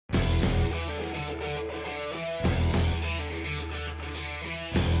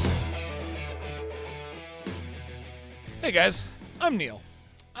Hey guys, I'm Neill.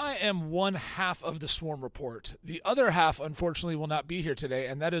 I am one half of the Swarm Report. The other half, unfortunately, will not be here today,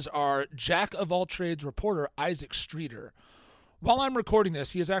 and that is our jack-of-all-trades reporter, Isaac Streeter. While I'm recording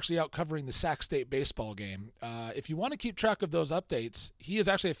this, he is actually out covering the Sac State baseball game. If you want to keep track of those updates, he is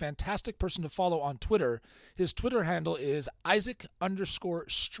actually a fantastic person to follow on Twitter. His Twitter handle is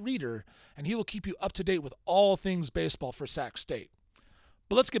Isaac_Streeter, and he will keep you up to date with all things baseball for Sac State.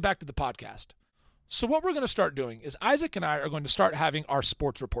 But let's get back to the podcast. So what we're going to start doing is Isaac and I are going to start having our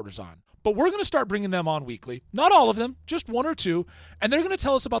sports reporters on. But we're going to start bringing them on weekly. Not all of them, just one or two. And they're going to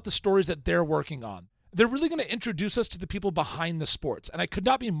tell us about the stories that they're working on. They're really going to introduce us to the people behind the sports. And I could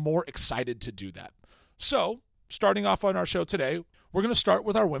not be more excited to do that. So starting off on our show today, we're going to start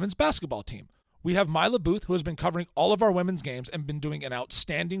with our women's basketball team. We have Myla Booth, who has been covering all of our women's games and been doing an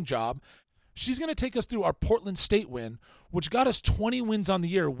outstanding job. She's going to take us through our Portland State win, which got us 20 wins on the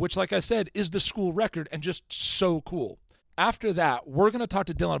year, which, like I said, is the school record and just so cool. After that, we're going to talk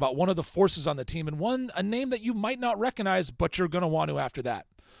to Dylan about one of the forces on the team and a name that you might not recognize, but you're going to want to after that.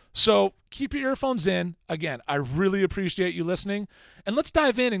 So keep your earphones in. Again, I really appreciate you listening. And let's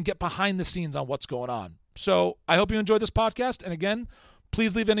dive in and get behind the scenes on what's going on. So I hope you enjoy this podcast. And again,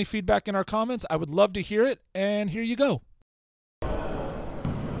 please leave any feedback in our comments. I would love to hear it. And here you go.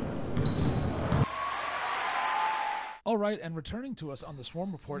 All right, and returning to us on the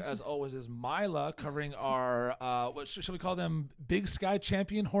Swarm Report, as always, is Myla covering our, what should we call them, Big Sky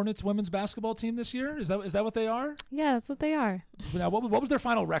Champion Hornets women's basketball team this year? Is that what they are? Yeah, that's what they are. Now, what was their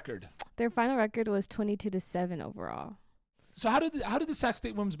final record? Their final record was 22-7 overall. So how did the Sac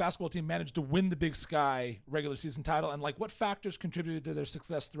State women's basketball team manage to win the Big Sky regular season title, and what factors contributed to their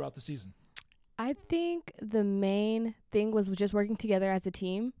success throughout the season? I think the main thing was just working together as a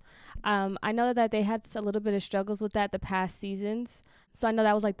team. I know that they had a little bit of struggles with that the past seasons. So I know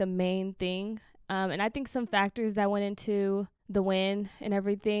that was the main thing. And I think some factors that went into the win and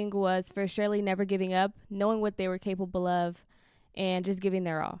everything was for Shirley never giving up, knowing what they were capable of, and just giving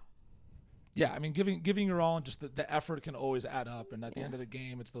their all. Yeah, I mean, giving your all and just the effort can always add up. And at the end of the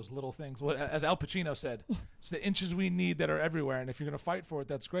game, it's those little things. Well, as Al Pacino said, it's the inches we need that are everywhere. And if you're going to fight for it,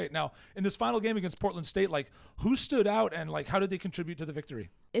 that's great. Now, in this final game against Portland State, who stood out and how did they contribute to the victory?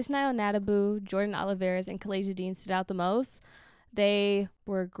 Isnael Nadabu, Jordan Oliveras, and Kalasia Dean stood out the most. They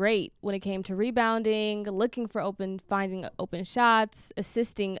were great when it came to rebounding, looking for finding open shots,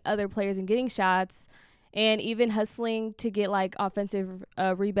 assisting other players in getting shots, and even hustling to get offensive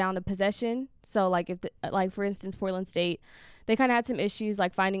rebound of possession. So for instance, Portland State, they kind of had some issues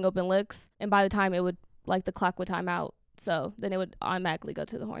finding open looks, and by the time it would the clock would time out, so then it would automatically go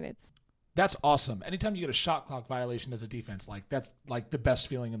to the Hornets. That's awesome. Anytime you get a shot clock violation as a defense, that's the best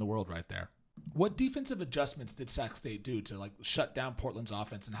feeling in the world right there. What defensive adjustments did Sac State do to shut down Portland's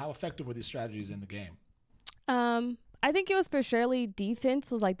offense, and how effective were these strategies in the game? I think it was for Shirley, defense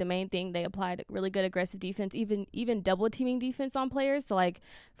was the main thing. They applied really good aggressive defense, even double teaming defense on players. So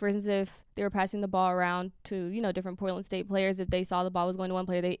for instance, if they were passing the ball around to, different Portland State players, if they saw the ball was going to one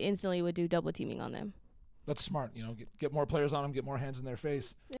player, they instantly would do double teaming on them. That's smart. Get more players on them, get more hands in their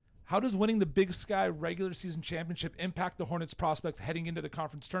face. Yeah. How does winning the Big Sky regular season championship impact the Hornets' prospects heading into the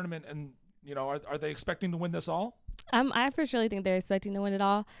conference tournament? And, are they expecting to win this all? I for surely think they're expecting to win it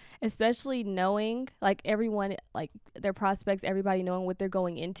all, especially knowing everyone, their prospects, everybody knowing what they're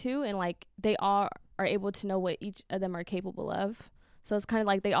going into, and they all are able to know what each of them are capable of. So it's kind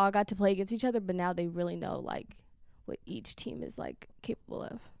of they all got to play against each other, but now they really know what each team is capable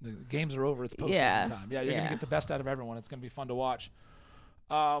of. The games are over. It's postseason time. Yeah, you're gonna get the best out of everyone. It's gonna be fun to watch.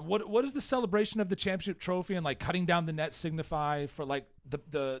 What does the celebration of the championship trophy and cutting down the net signify for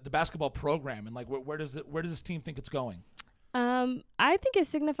the basketball program, and where does this team think it's going? I think it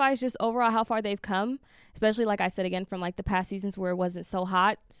signifies just overall how far they've come, especially I said again from the past seasons where it wasn't so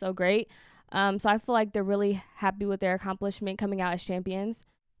hot, so great. So I feel they're really happy with their accomplishment coming out as champions,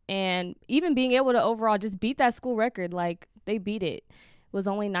 and even being able to overall just beat that school record. They beat it. It was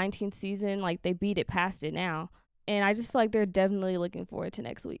only 19th season. They beat it, past it now. And I just feel they're definitely looking forward to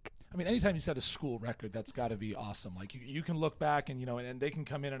next week. I mean, anytime you set a school record, that's got to be awesome. You can look back and, and they can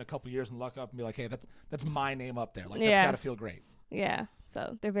come in a couple years and look up and be like, hey, that's my name up there. That's got to feel great. Yeah,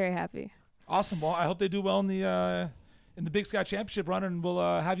 so they're very happy. Awesome. Well, I hope they do well in the Big Sky Championship run, and we'll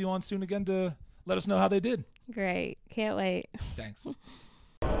have you on soon again to let us know how they did. Great. Can't wait. Thanks.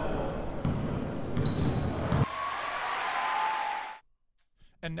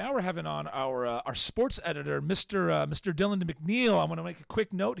 And now we're having on our sports editor, Mr. Dylan McNeill. I want to make a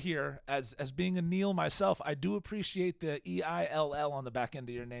quick note here. As being a Neil myself, I do appreciate the EILL on the back end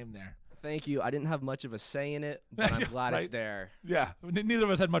of your name there. Thank you. I didn't have much of a say in it, but I'm glad right? it's there. Yeah, neither of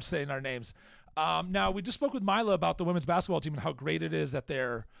us had much say in our names. Now, we just spoke with Myla about the women's basketball team and how great it is that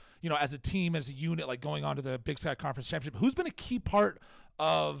they're, as a team, as a unit, like going on to the Big Sky Conference Championship. Who's been a key part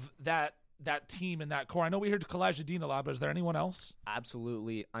of that team and that core? I know we heard Kalijah Dean a lot, but is there anyone else?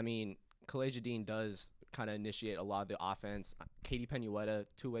 Absolutely. I mean, Kalijah Dean does kind of initiate a lot of the offense. Katie Penuetta,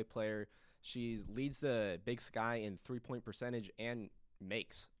 two-way player. She leads the Big Sky in three-point percentage and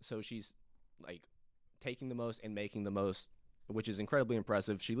makes. So she's like taking the most and making the most, which is incredibly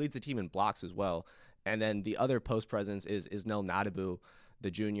impressive. She leads the team in blocks as well. And then the other post presence is Neill Little,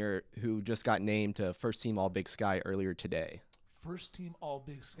 the junior, who just got named to first team All Big Sky earlier today. First team All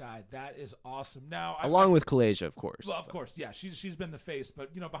Big Sky. That is awesome. Now, along with Kalijah, of course. Well, of course, yeah. She's been the face,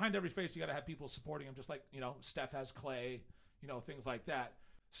 but behind every face, you got to have people supporting him. Just like Steph has Clay, things like that.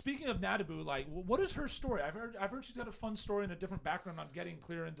 Speaking of Nadibu, like, what is her story? I've heard she's got a fun story and a different background on getting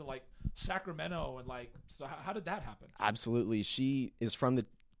clear into like Sacramento and like. So how did that happen? Absolutely, she is from the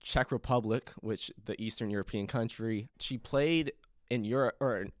Czech Republic, which the Eastern European country. She played in Europe,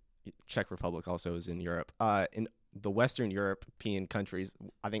 or Czech Republic also is in Europe. In the Western European countries,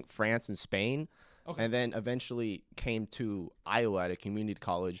 I think France and Spain, okay. And then eventually came to Iowa at a community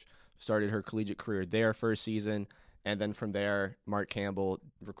college. Started her collegiate career there first season. And then from there, Mark Campbell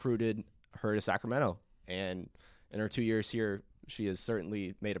recruited her to Sacramento. And in her 2 years here, she has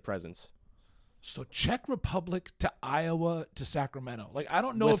certainly made a presence. So Czech Republic to Iowa to Sacramento. Like, I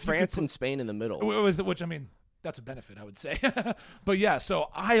don't know with if France and Spain in the middle. Which, I mean, that's a benefit, I would say. But yeah, so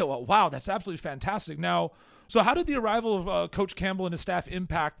Iowa, wow, that's absolutely fantastic. Now, so how did the arrival of Coach Campbell and his staff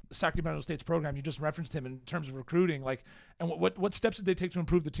impact Sacramento State's program? You just referenced him in terms of recruiting. Like, and what steps did they take to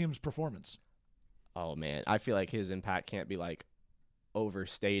improve the team's performance? Oh, man, I feel like his impact can't be, like,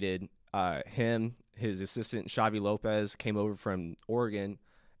 overstated. His assistant, Xavi Lopez, came over from Oregon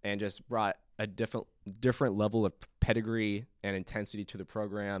and just brought a different level of pedigree and intensity to the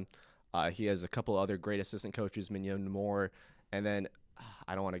program. He has a couple other great assistant coaches, Mignon Moore, and then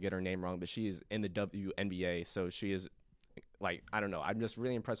I don't want to get her name wrong, but she is in the WNBA, so she is, like, I don't know. I'm just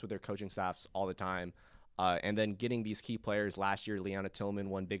really impressed with their coaching staffs all the time. And then getting these key players last year, Leanna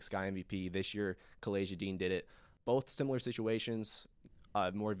Tillman won Big Sky MVP. This year, Kalijah Dean did it. Both similar situations,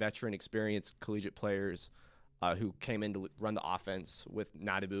 more veteran, experienced collegiate players who came in to run the offense with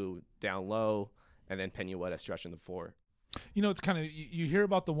Nadibu down low and then Penuetta stretching the floor. It's kind of, you hear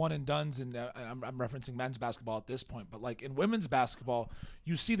about the one and dones, and I'm referencing men's basketball at this point, but like in women's basketball,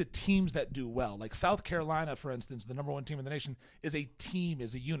 you see the teams that do well. Like South Carolina, for instance, the number one team in the nation, is a team,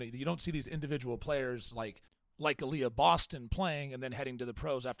 is a unit. You don't see these individual players like Aaliyah Boston playing and then heading to the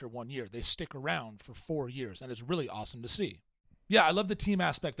pros after 1 year. They stick around for 4 years, and it's really awesome to see. Yeah, I love the team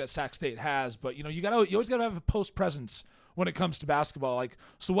aspect that Sac State has, but you always gotta have a post presence when it comes to basketball. Like,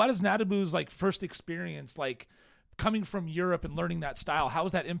 so what is Nadibu's like first experience like? Coming from Europe and learning that style, how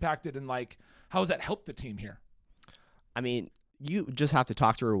has that impacted and like how has that helped the team here? I mean, you just have to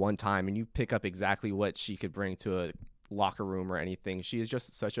talk to her one time and you pick up exactly what she could bring to a locker room or anything. She is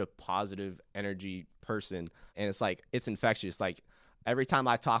just such a positive energy person, and it's like it's infectious. Like every time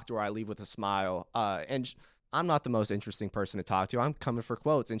I talk to her, I leave with a smile. And I'm not the most interesting person to talk to. I'm coming for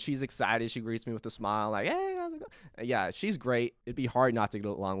quotes, and she's excited. She greets me with a smile, like, "Hey, how's it going?" Yeah, she's great. It'd be hard not to get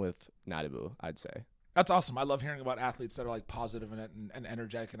along with Nadibu, I'd say. That's awesome. I love hearing about athletes that are like positive and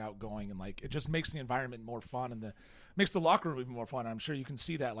energetic and outgoing, and like it just makes the environment more fun and makes the locker room even more fun. I'm sure you can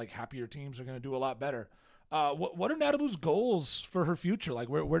see that like happier teams are going to do a lot better. What are Nadibu's goals for her future? Like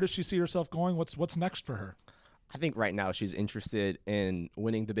where does she see herself going? What's next for her? I think right now she's interested in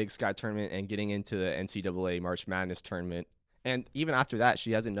winning the Big Sky tournament and getting into the NCAA March Madness tournament. And even after that,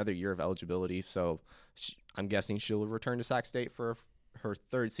 she has another year of eligibility. So I'm guessing she'll return to Sac State for her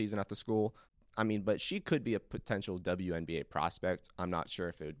third season at the school. I mean, but she could be a potential WNBA prospect. I'm not sure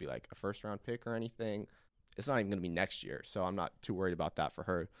if it would be like a first-round pick or anything. It's not even going to be next year, so I'm not too worried about that for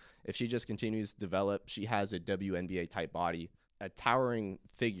her. If she just continues to develop, she has a WNBA-type body, a towering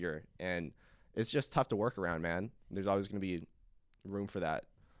figure, and it's just tough to work around, man. There's always going to be room for that.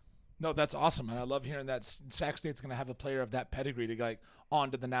 No, that's awesome, and I love hearing that Sac State's going to have a player of that pedigree to like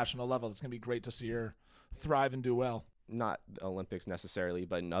on to the national level. It's going to be great to see her thrive and do well. Not the Olympics necessarily,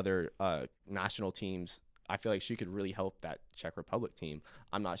 but in other national teams, I feel like she could really help that Czech Republic team.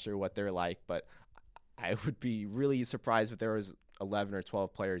 I'm not sure what they're like, but I would be really surprised if there was 11 or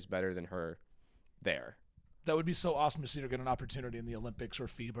 12 players better than her there. That would be so awesome to see her get an opportunity in the Olympics or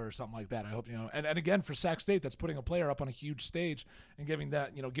FIBA or something like that. I hope, and again, for Sac State, that's putting a player up on a huge stage and giving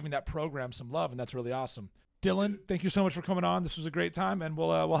that program some love, and that's really awesome. Dylan, thank you so much for coming on. This was a great time, and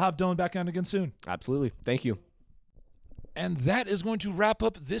we'll have Dylan back on again soon. Absolutely. Thank you. And that is going to wrap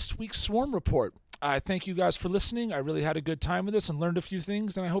up this week's Swarm Report. I thank you guys for listening. I really had a good time with this and learned a few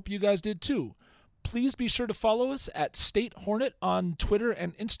things, and I hope you guys did too. Please be sure to follow us at State Hornet on Twitter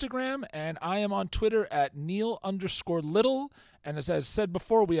and Instagram, and I am on Twitter at Neill_Little. And as I said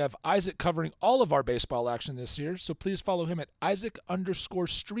before, we have Isaac covering all of our baseball action this year, so please follow him at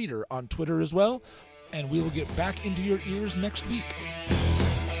Isaac_Streeter on Twitter as well. And we will get back into your ears next week.